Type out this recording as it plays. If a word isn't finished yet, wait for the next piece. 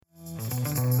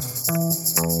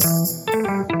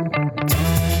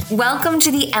Welcome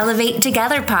to the Elevate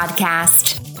Together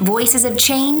podcast, voices of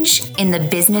change in the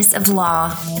business of law.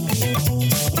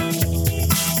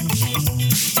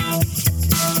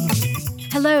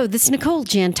 Hello, this is Nicole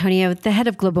Giantonio, the head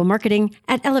of global marketing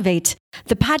at Elevate.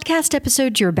 The podcast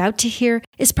episode you're about to hear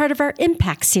is part of our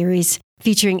Impact series,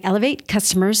 featuring Elevate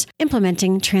customers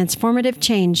implementing transformative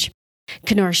change.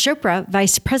 Kanor Chopra,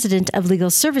 Vice President of Legal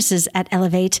Services at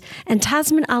Elevate, and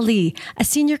Tasman Ali, a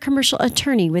senior commercial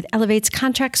attorney with Elevate's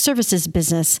contract services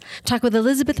business, talk with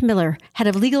Elizabeth Miller, Head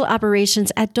of Legal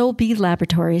Operations at Dolby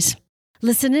Laboratories.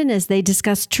 Listen in as they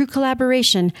discuss true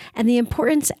collaboration and the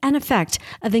importance and effect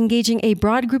of engaging a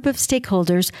broad group of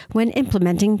stakeholders when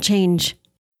implementing change.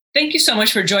 Thank you so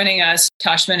much for joining us,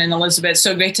 Tasman and Elizabeth.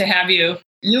 So great to have you.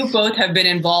 You both have been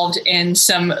involved in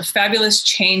some fabulous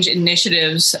change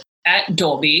initiatives at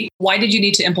Dolby. Why did you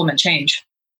need to implement change?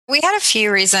 We had a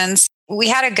few reasons. We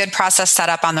had a good process set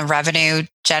up on the revenue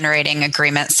generating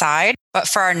agreement side, but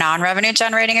for our non-revenue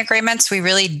generating agreements, we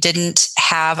really didn't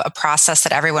have a process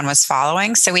that everyone was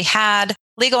following. So we had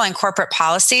legal and corporate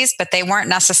policies, but they weren't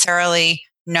necessarily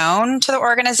known to the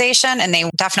organization and they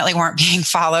definitely weren't being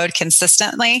followed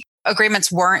consistently.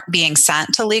 Agreements weren't being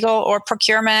sent to legal or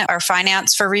procurement or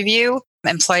finance for review.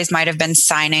 Employees might have been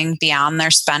signing beyond their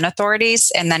spend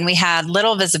authorities. And then we had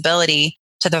little visibility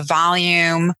to the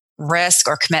volume, risk,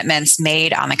 or commitments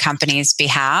made on the company's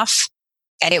behalf.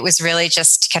 And it was really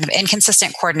just kind of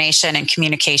inconsistent coordination and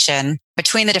communication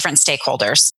between the different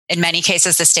stakeholders. In many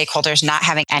cases, the stakeholders not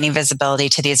having any visibility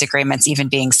to these agreements even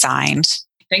being signed.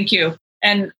 Thank you.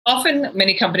 And often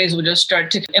many companies will just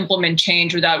start to implement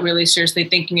change without really seriously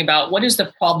thinking about what is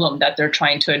the problem that they're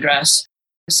trying to address.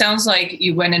 It sounds like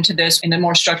you went into this in a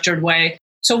more structured way.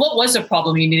 So what was the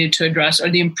problem you needed to address or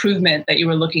the improvement that you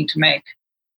were looking to make?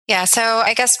 Yeah, so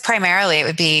I guess primarily it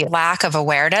would be lack of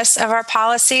awareness of our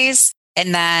policies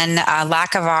and then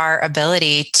lack of our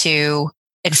ability to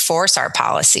enforce our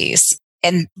policies.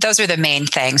 And those are the main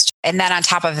things. And then on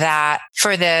top of that,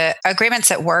 for the agreements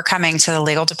that were coming to the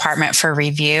legal department for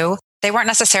review, they weren't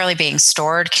necessarily being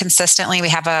stored consistently. We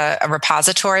have a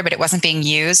repository, but it wasn't being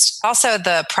used. Also,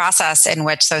 the process in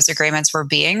which those agreements were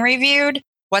being reviewed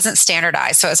wasn't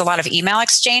standardized. So it was a lot of email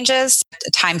exchanges,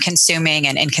 time-consuming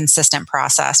and inconsistent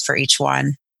process for each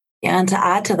one. Yeah, and to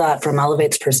add to that, from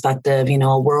Elevate's perspective,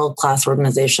 a world-class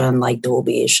organization like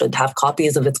Dolby should have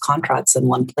copies of its contracts in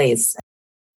one place.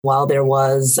 While there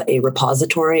was a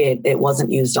repository, it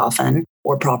wasn't used often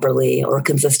or properly or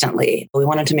consistently. We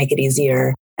wanted to make it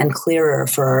easier and clearer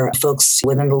for folks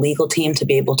within the legal team to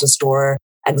be able to store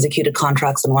executed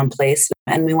contracts in one place.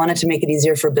 And we wanted to make it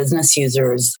easier for business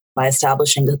users by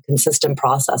establishing a consistent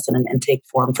process and an intake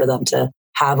form for them to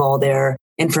have all their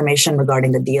information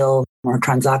regarding the deal or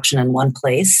transaction in one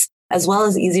place, as well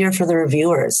as easier for the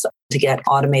reviewers to get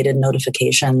automated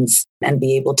notifications and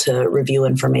be able to review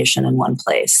information in one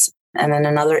place. And then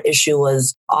another issue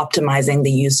was optimizing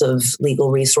the use of legal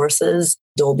resources.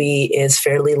 Dolby is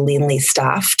fairly leanly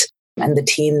staffed, and the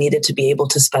team needed to be able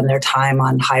to spend their time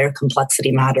on higher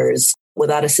complexity matters.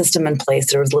 Without a system in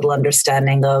place, there was little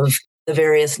understanding of the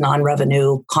various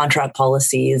non-revenue contract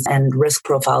policies and risk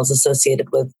profiles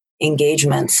associated with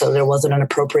engagement. So there wasn't an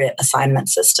appropriate assignment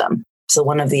system. So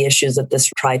one of the issues that this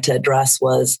tried to address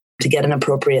was to get an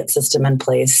appropriate system in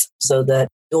place so that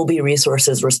Dolby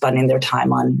resources were spending their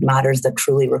time on matters that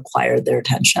truly required their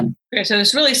attention. Okay, so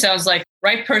this really sounds like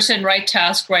right person, right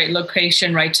task, right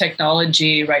location, right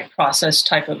technology, right process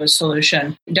type of a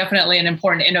solution. Definitely an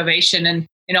important innovation. And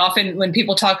often when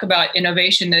people talk about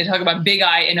innovation, they talk about big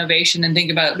I innovation and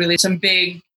think about really some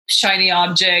big shiny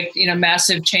object,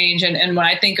 massive change. And when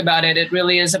I think about it, it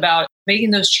really is about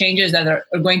making those changes that are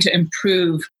going to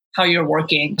improve how you're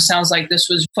working. It sounds like this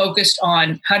was focused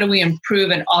on how do we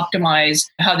improve and optimize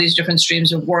how these different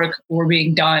streams of work were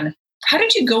being done. How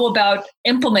did you go about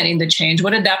implementing the change?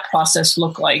 What did that process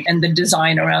look like and the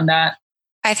design around that?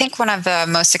 I think one of the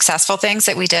most successful things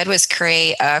that we did was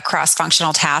create a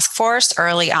cross-functional task force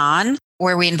early on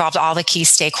where we involved all the key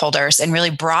stakeholders and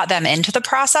really brought them into the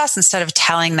process instead of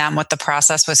telling them what the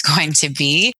process was going to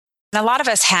be. And a lot of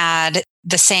us had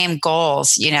the same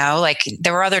goals, like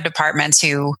there were other departments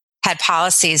who had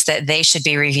policies that they should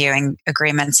be reviewing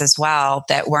agreements as well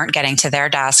that weren't getting to their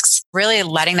desks. Really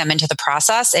letting them into the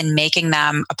process and making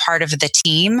them a part of the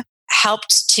team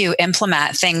helped to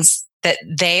implement things that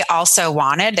they also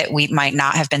wanted that we might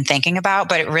not have been thinking about,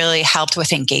 but it really helped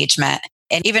with engagement.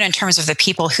 And even in terms of the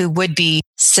people who would be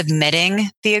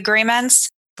submitting the agreements,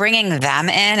 bringing them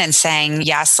in and saying,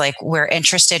 yes, like we're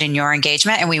interested in your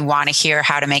engagement and we want to hear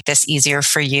how to make this easier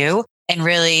for you. And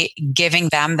really giving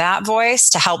them that voice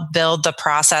to help build the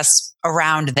process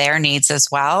around their needs as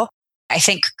well. I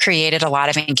think created a lot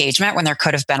of engagement when there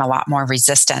could have been a lot more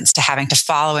resistance to having to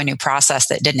follow a new process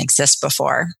that didn't exist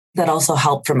before. That also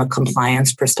helped from a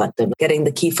compliance perspective, getting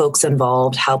the key folks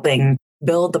involved, helping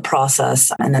build the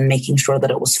process, and then making sure that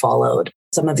it was followed.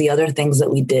 Some of the other things that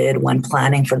we did when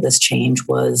planning for this change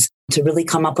was to really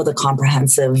come up with a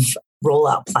comprehensive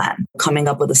rollout plan, coming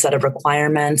up with a set of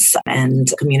requirements and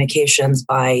communications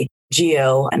by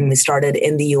geo. And we started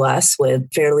in the US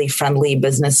with fairly friendly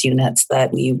business units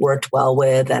that we worked well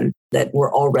with and that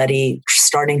were already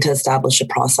starting to establish a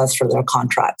process for their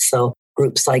contracts. So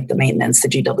groups like the maintenance, the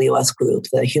GWS group,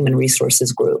 the human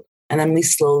resources group. And then we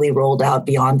slowly rolled out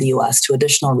beyond the US to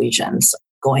additional regions,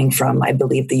 going from, I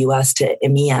believe, the US to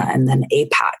EMEA and then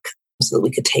APAC, so that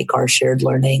we could take our shared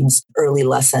learnings, early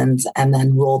lessons, and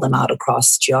then roll them out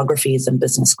across geographies and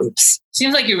business groups.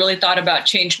 Seems like you really thought about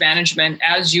change management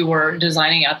as you were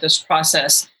designing out this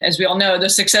process. As we all know, the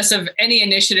success of any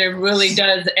initiative really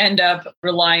does end up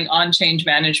relying on change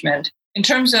management. In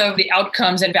terms of the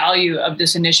outcomes and value of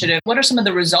this initiative, what are some of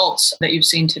the results that you've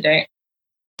seen today?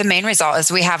 The main result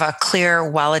is we have a clear,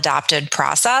 well-adopted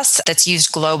process that's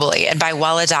used globally. And by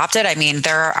well-adopted, I mean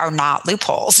there are not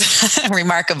loopholes,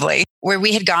 remarkably, where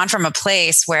we had gone from a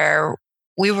place where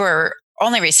we were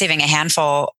only receiving a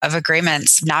handful of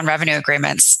agreements, non-revenue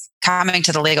agreements, coming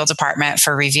to the legal department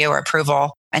for review or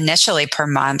approval initially per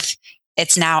month.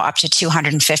 It's now up to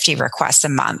 250 requests a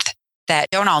month that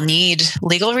don't all need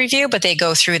legal review, but they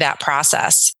go through that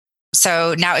process.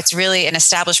 So now it's really an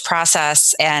established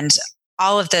process, and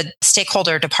all of the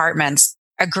stakeholder departments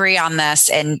agree on this,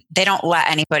 and they don't let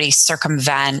anybody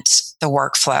circumvent the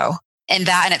workflow. And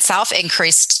that in itself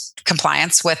increased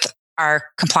compliance with our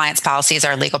compliance policies,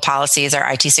 our legal policies,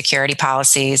 our IT security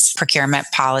policies, procurement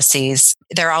policies.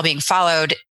 They're all being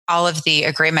followed. All of the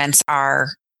agreements are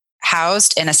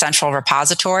housed in a central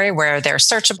repository where they're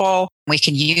searchable. We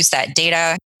can use that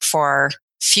data for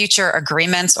future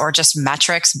agreements or just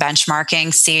metrics,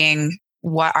 benchmarking, seeing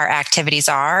what our activities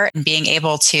are, and being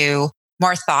able to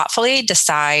more thoughtfully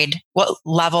decide what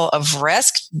level of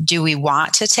risk do we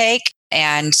want to take,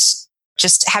 and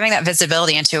just having that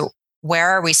visibility into where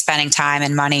are we spending time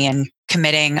and money and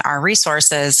committing our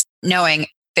resources, knowing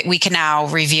that we can now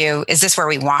review, is this where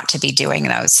we want to be doing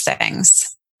those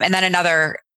things? And then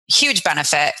another huge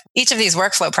benefit, each of these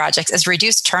workflow projects is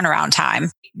reduced turnaround time,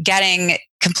 getting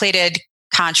completed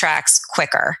contracts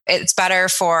quicker. It's better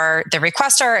for the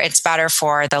requester. It's better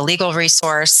for the legal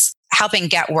resource, helping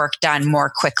get work done more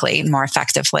quickly, more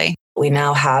effectively. We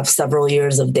now have several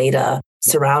years of data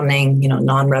surrounding,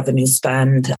 non-revenue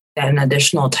spend and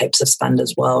additional types of spend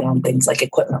as well on things like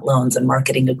equipment loans and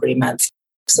marketing agreements.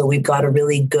 So we've got a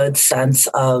really good sense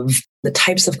of the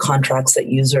types of contracts that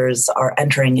users are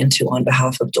entering into on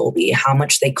behalf of Dolby, how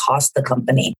much they cost the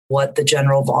company, what the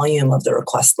general volume of the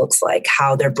request looks like,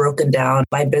 how they're broken down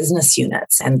by business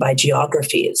units and by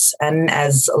geographies. And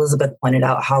as Elizabeth pointed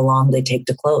out, how long they take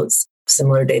to close.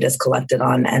 Similar data is collected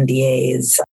on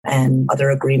NDAs and other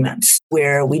agreements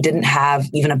where we didn't have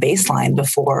even a baseline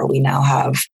before. We now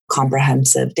have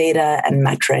comprehensive data and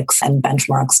metrics and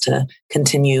benchmarks to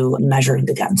continue measuring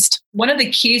against. One of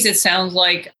the keys, it sounds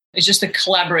like, is just the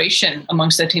collaboration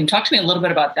amongst the team. Talk to me a little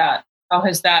bit about that. How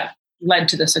has that led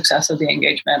to the success of the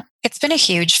engagement? It's been a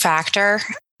huge factor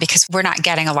because we're not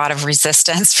getting a lot of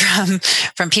resistance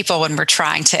from people when we're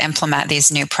trying to implement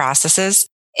these new processes.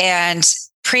 And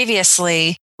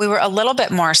previously, we were a little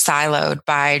bit more siloed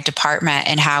by department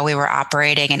in how we were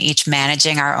operating and each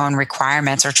managing our own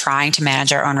requirements or trying to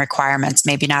manage our own requirements,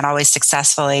 maybe not always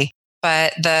successfully.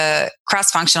 But the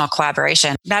cross-functional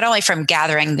collaboration, not only from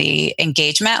gathering the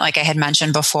engagement, like I had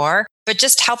mentioned before, but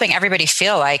just helping everybody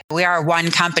feel like we are one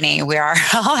company. We are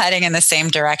all heading in the same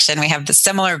direction. We have the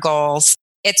similar goals.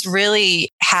 It's really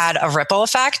had a ripple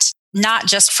effect, not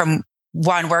just from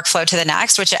one workflow to the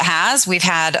next, which it has. We've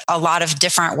had a lot of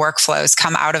different workflows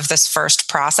come out of this first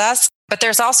process, but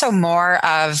there's also more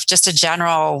of just a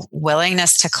general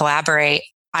willingness to collaborate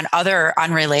on other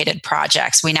unrelated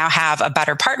projects. We now have a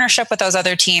better partnership with those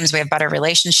other teams. We have better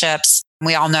relationships.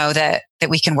 We all know that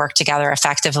we can work together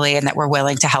effectively and that we're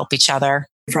willing to help each other.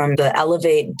 From the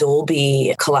Elevate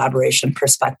Dolby collaboration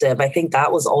perspective, I think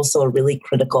that was also really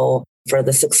critical for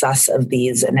the success of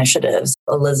these initiatives.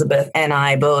 Elizabeth and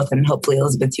I both, and hopefully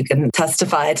Elizabeth, you can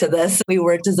testify to this. We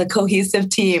worked as a cohesive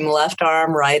team, left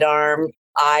arm, right arm.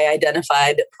 I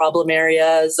identified problem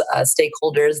areas,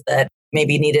 stakeholders that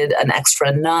maybe needed an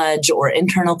extra nudge or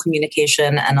internal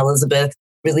communication. And Elizabeth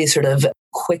really sort of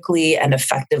quickly and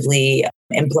effectively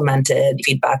implemented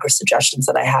feedback or suggestions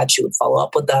that I had. She would follow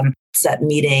up with them, set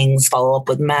meetings, follow up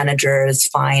with managers,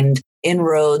 find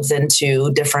inroads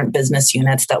into different business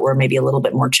units that were maybe a little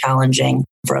bit more challenging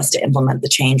for us to implement the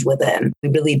change within. We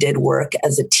really did work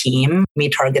as a team, me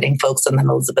targeting folks and then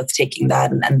Elizabeth taking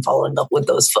that and following up with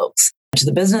those folks. To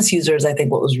the business users, I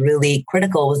think what was really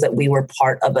critical was that we were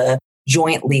part of a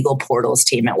joint legal portals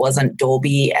team. It wasn't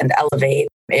Dolby and Elevate.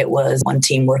 It was one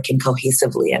team working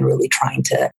cohesively and really trying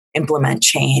to implement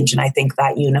change. And I think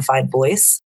that unified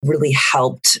voice really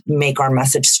helped make our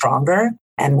message stronger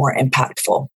and more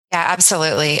impactful. Yeah,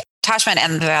 absolutely. Tashmian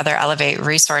and the other Elevate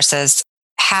resources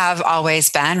have always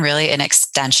been really an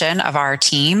extension of our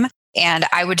team. And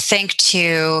I would think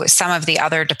to some of the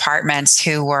other departments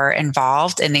who were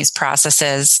involved in these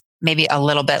processes, maybe a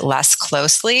little bit less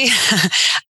closely,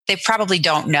 they probably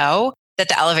don't know that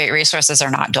the Elevate resources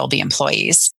are not Dolby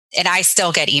employees. And I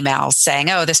still get emails saying,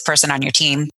 oh, this person on your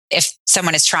team, if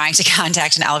someone is trying to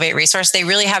contact an Elevate resource, they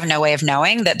really have no way of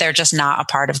knowing that they're just not a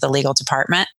part of the legal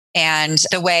department. And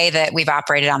the way that we've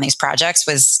operated on these projects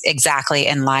was exactly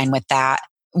in line with that.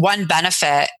 One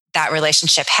benefit that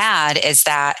relationship had is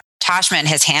that Tashmian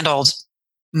has handled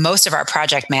most of our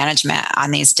project management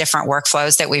on these different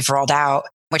workflows that we've rolled out,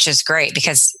 which is great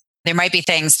because there might be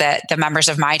things that the members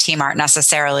of my team aren't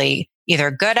necessarily either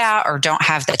good at or don't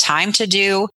have the time to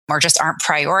do or just aren't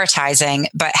prioritizing,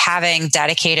 but having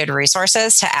dedicated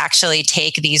resources to actually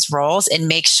take these roles and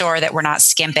make sure that we're not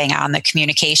skimping on the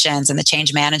communications and the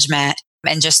change management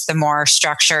and just the more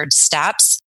structured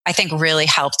steps, I think really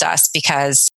helped us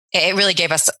because it really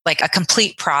gave us like a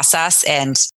complete process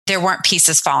and there weren't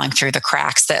pieces falling through the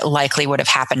cracks that likely would have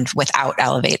happened without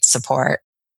Elevate support.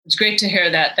 It's great to hear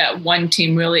that one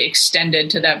team really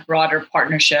extended to that broader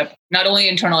partnership, not only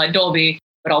internal at Dolby,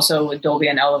 but also with Dolby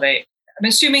and Elevate. I'm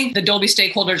assuming the Dolby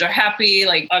stakeholders are happy.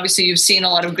 Like, obviously, you've seen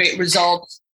a lot of great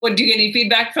results. Do you get any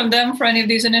feedback from them for any of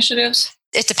these initiatives?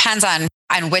 It depends on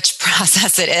which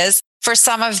process it is. For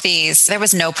some of these, there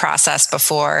was no process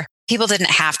before. People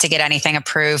didn't have to get anything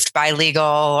approved by legal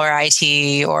or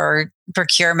IT or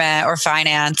procurement or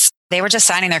finance. They were just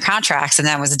signing their contracts and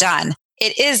that was done.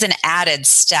 It is an added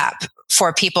step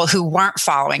for people who weren't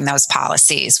following those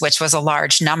policies, which was a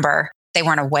large number. They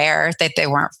weren't aware that they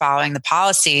weren't following the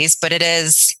policies, but it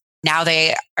is now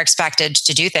they are expected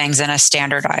to do things in a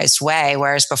standardized way,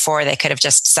 whereas before they could have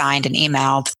just signed and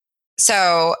emailed.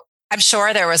 So I'm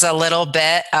sure there was a little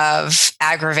bit of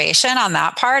aggravation on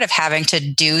that part of having to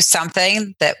do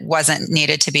something that wasn't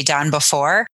needed to be done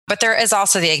before. But there is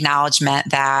also the acknowledgement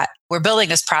that we're building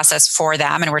this process for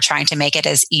them and we're trying to make it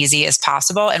as easy as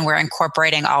possible. And we're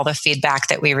incorporating all the feedback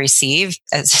that we receive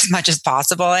as much as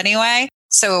possible anyway.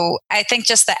 So I think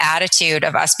just the attitude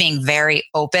of us being very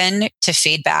open to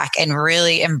feedback and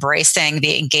really embracing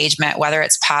the engagement, whether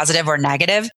it's positive or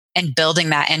negative, and building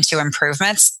that into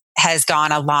improvements has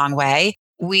gone a long way.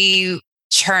 We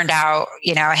churned out,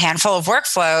 a handful of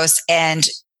workflows and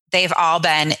they've all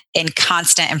been in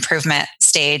constant improvement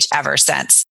stage ever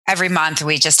since. Every month,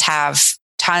 we just have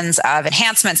tons of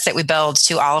enhancements that we build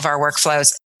to all of our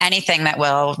workflows. Anything that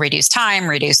will reduce time,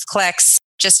 reduce clicks,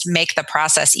 just make the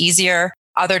process easier.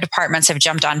 Other departments have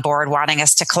jumped on board wanting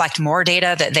us to collect more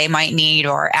data that they might need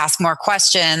or ask more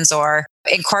questions or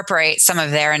incorporate some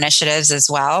of their initiatives as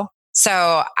well.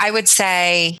 So I would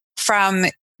say from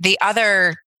the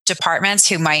other departments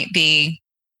who might be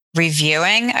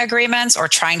reviewing agreements or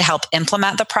trying to help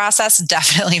implement the process,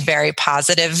 definitely very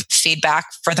positive feedback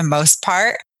for the most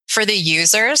part. For the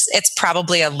users, it's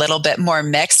probably a little bit more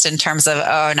mixed in terms of,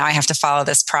 oh, now I have to follow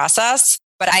this process.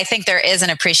 But I think there is an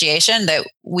appreciation that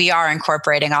we are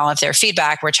incorporating all of their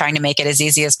feedback. We're trying to make it as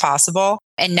easy as possible.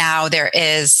 And now there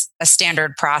is a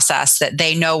standard process that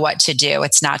they know what to do.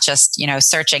 It's not just,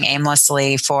 searching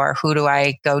aimlessly for who do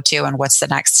I go to and what's the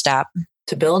next step.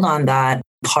 To build on that,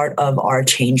 part of our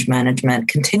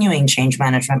continuing change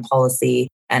management policy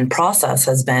and process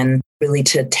has been really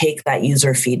to take that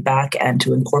user feedback and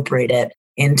to incorporate it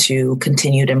into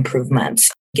continued improvements,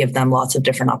 give them lots of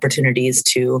different opportunities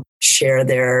to share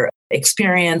their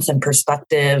experience and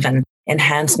perspective and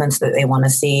enhancements that they want to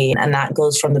see. And that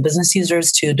goes from the business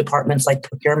users to departments like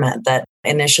procurement that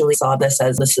initially saw this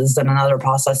as this is another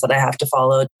process that I have to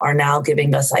follow, are now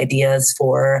giving us ideas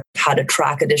for how to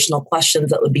track additional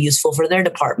questions that would be useful for their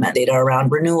department, data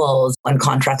around renewals, when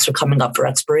contracts are coming up for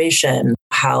expiration,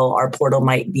 how our portal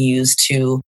might be used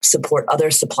to support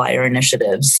other supplier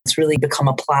initiatives. It's really become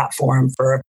a platform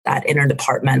for that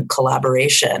interdepartment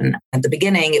collaboration. At the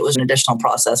beginning, it was an additional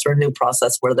process or a new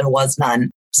process where there was none.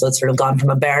 So it's sort of gone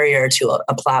from a barrier to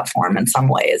a platform in some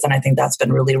ways. And I think that's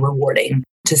been really rewarding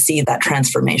to see that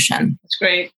transformation. That's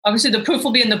great. Obviously, the proof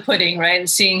will be in the pudding, right? And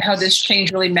seeing how this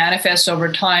change really manifests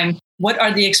over time. What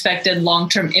are the expected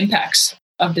long-term impacts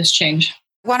of this change?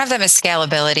 One of them is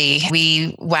scalability.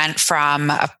 We went from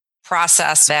a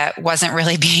process that wasn't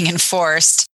really being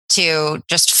enforced to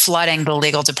just flooding the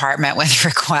legal department with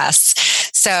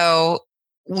requests. So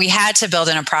we had to build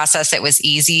in a process that was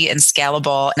easy and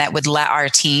scalable and that would let our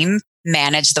team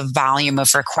manage the volume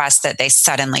of requests that they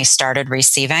suddenly started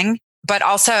receiving, but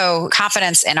also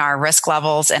confidence in our risk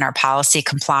levels and our policy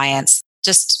compliance,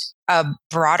 just a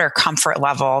broader comfort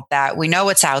level that we know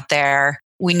what's out there.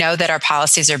 We know that our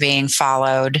policies are being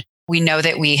followed. We know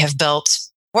that we have built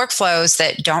workflows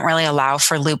that don't really allow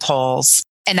for loopholes.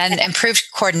 And then improved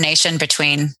coordination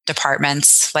between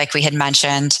departments, like we had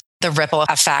mentioned, the ripple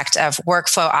effect of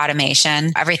workflow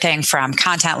automation, everything from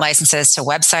content licenses to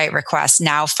website requests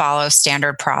now follow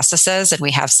standard processes, and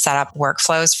we have set up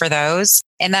workflows for those.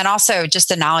 And then also just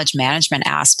the knowledge management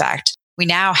aspect. We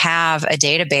now have a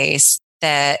database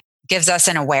that gives us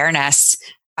an awareness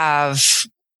of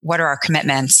what are our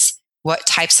commitments, what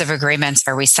types of agreements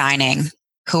are we signing,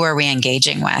 who are we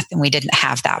engaging with, and we didn't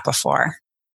have that before.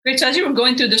 Great. So as you were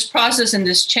going through this process and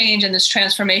this change and this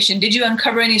transformation, did you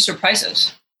uncover any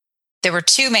surprises? There were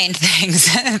two main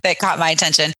things that caught my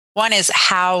attention. One is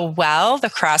how well the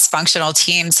cross-functional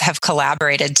teams have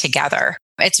collaborated together.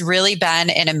 It's really been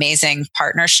an amazing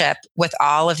partnership with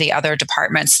all of the other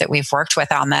departments that we've worked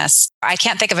with on this. I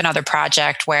can't think of another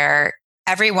project where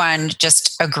everyone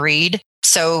just agreed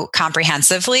so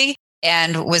comprehensively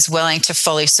and was willing to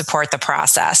fully support the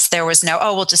process. There was no,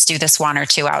 we'll just do this one or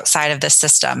two outside of the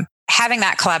system. Having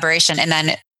that collaboration and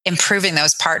then improving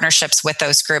those partnerships with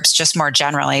those groups just more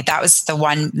generally, that was the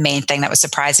one main thing that was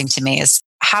surprising to me is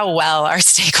how well our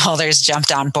stakeholders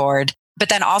jumped on board. But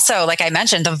then also, like I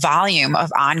mentioned, the volume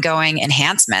of ongoing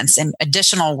enhancements and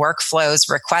additional workflows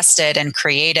requested and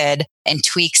created and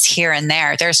tweaks here and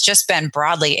there. There's just been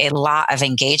broadly a lot of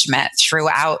engagement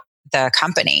throughout the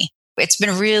company. It's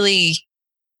been really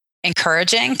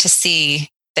encouraging to see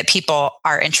that people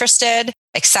are interested,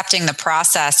 accepting the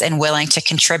process, and willing to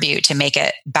contribute to make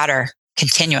it better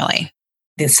continually.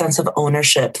 The sense of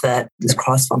ownership that these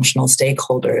cross-functional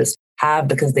stakeholders have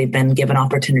because they've been given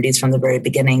opportunities from the very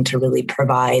beginning to really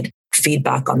provide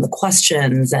feedback on the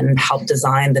questions and help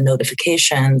design the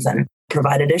notifications and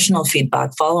provide additional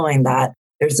feedback following that.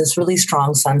 There's this really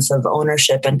strong sense of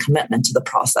ownership and commitment to the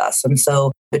process. And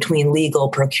so between legal,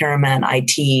 procurement,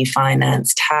 IT,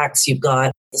 finance, tax, you've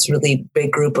got this really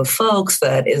big group of folks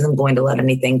that isn't going to let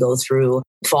anything fall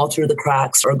through the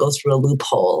cracks or go through a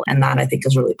loophole. And that I think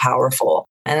is really powerful.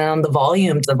 And on the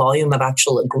volume of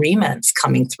actual agreements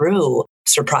coming through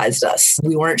surprised us.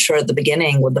 We weren't sure at the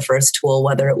beginning with the first tool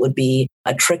whether it would be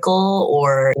a trickle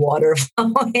or water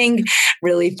flowing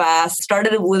really fast.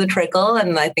 Started with a trickle,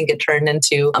 and I think it turned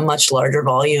into a much larger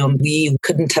volume. We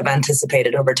couldn't have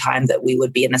anticipated over time that we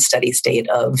would be in a steady state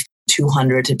of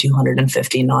 200 to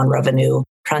 250 non-revenue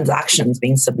transactions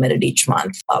being submitted each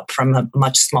month, up from a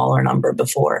much smaller number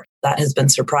before. That has been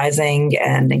surprising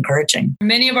and encouraging.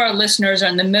 Many of our listeners are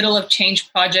in the middle of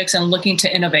change projects and looking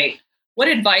to innovate. What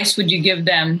advice would you give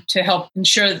them to help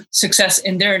ensure success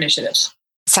in their initiatives?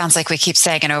 Sounds like we keep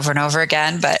saying it over and over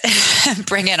again, but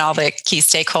bring in all the key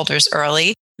stakeholders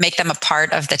early, make them a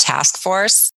part of the task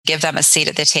force, give them a seat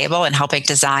at the table in helping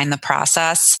design the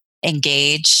process,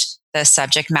 engage the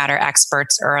subject matter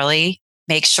experts early,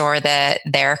 make sure that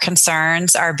their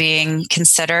concerns are being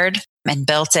considered and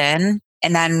built in.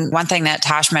 And then one thing that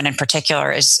Tashmin in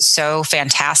particular is so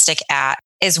fantastic at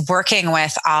is working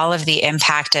with all of the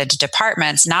impacted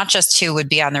departments, not just who would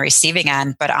be on the receiving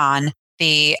end, but on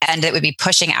the end that would be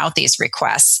pushing out these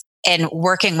requests and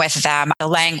working with them, the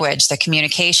language, the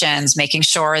communications, making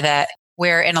sure that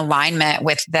we're in alignment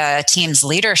with the team's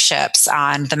leaderships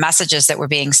on the messages that were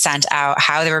being sent out,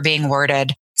 how they were being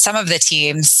worded. Some of the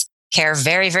teams care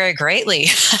very, very greatly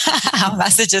how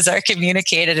messages are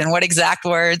communicated and what exact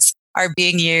words are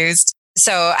being used.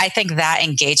 So I think that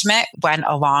engagement went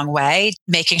a long way,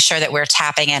 making sure that we're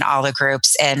tapping in all the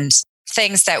groups and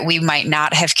things that we might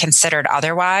not have considered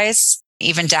otherwise,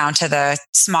 even down to the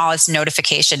smallest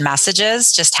notification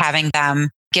messages, just having them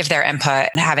give their input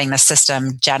and having the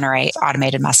system generate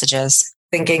automated messages.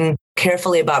 Thinking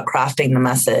carefully about crafting the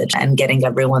message and getting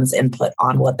everyone's input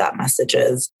on what that message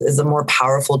is a more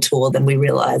powerful tool than we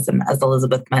realize. And as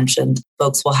Elizabeth mentioned,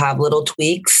 folks will have little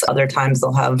tweaks. Other times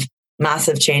they'll have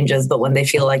massive changes, but when they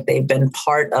feel like they've been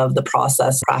part of the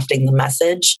process crafting the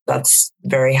message, that's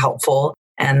very helpful.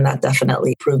 And that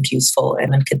definitely proved useful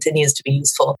and continues to be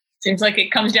useful. Seems like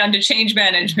it comes down to change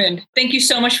management. Thank you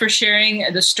so much for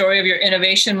sharing the story of your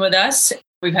innovation with us.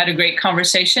 We've had a great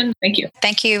conversation. Thank you.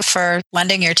 Thank you for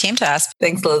lending your team to us.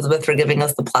 Thanks, Elizabeth, for giving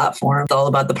us the platform. It's all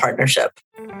about the partnership.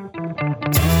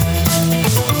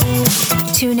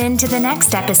 tune in to the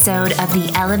next episode of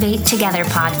the Elevate Together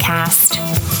podcast.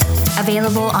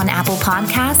 Available on Apple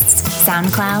Podcasts,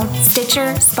 SoundCloud,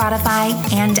 Stitcher, Spotify,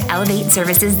 and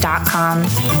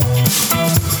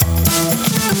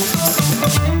ElevateServices.com.